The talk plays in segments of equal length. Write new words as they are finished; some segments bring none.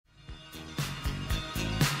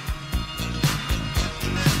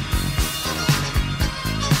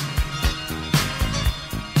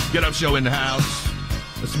Get Up Show in the house.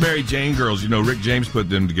 It's Mary Jane Girls. You know, Rick James put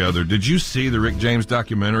them together. Did you see the Rick James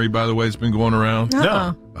documentary, by the way, that's been going around?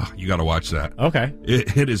 No. Oh, you got to watch that. Okay.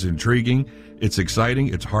 It is intriguing. It's exciting.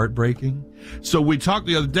 It's heartbreaking. So we talked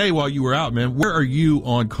the other day while you were out, man. Where are you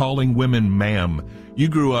on calling women ma'am? You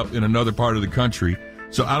grew up in another part of the country,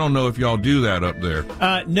 so I don't know if y'all do that up there.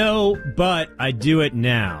 No, but I do it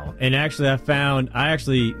now. And actually,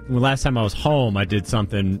 last time I was home, I did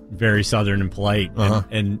something very Southern and polite.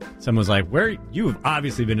 And someone was like, you've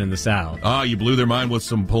obviously been in the South. Oh, you blew their mind with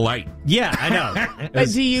some polite. Yeah, I know.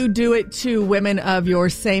 Do you do it to women of your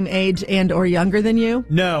same age and or younger than you?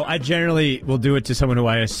 No, I generally will do it to someone who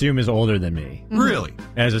I assume is older than me. Really?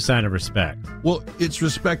 As a sign of respect. Well, it's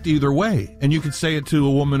respect either way. And you can say it to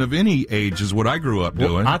a woman of any age is what I grew up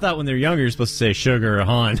doing. I thought when they're younger, you're supposed to say sugar or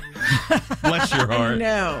hon. Bless your heart.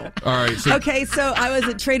 No. All right. Okay, so I was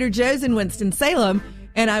at Trader Joe's in Winston-Salem,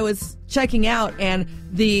 and I was checking out, and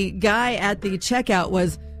the guy at the checkout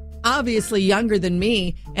was obviously younger than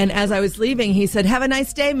me. And as I was leaving, he said, "Have a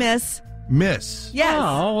nice day, miss." Miss. Yes.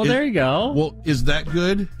 Oh, well, there you go. Well, is that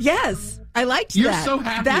good? Yes. I liked You're that. so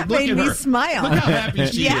happy. That Look made at me her. smile. Look how happy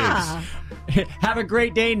she Yeah. is. Have a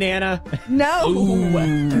great day, Nana. No.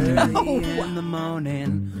 Early in the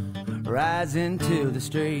morning, rising to the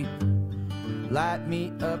street. Light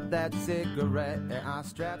me up that cigarette, and I'll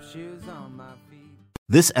strap shoes on my feet.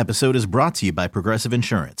 This episode is brought to you by Progressive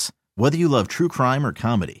Insurance. Whether you love true crime or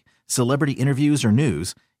comedy, celebrity interviews or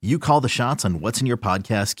news, you call the shots on what's in your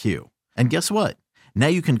podcast queue. And guess what? Now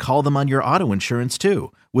you can call them on your auto insurance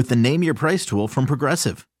too with the Name Your Price tool from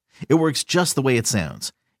Progressive. It works just the way it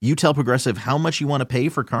sounds. You tell Progressive how much you want to pay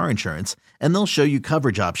for car insurance, and they'll show you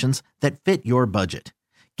coverage options that fit your budget.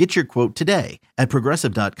 Get your quote today at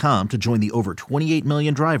Progressive.com to join the over 28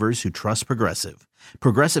 million drivers who trust Progressive.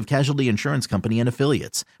 Progressive Casualty Insurance Company and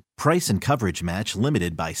Affiliates. Price and coverage match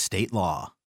limited by state law.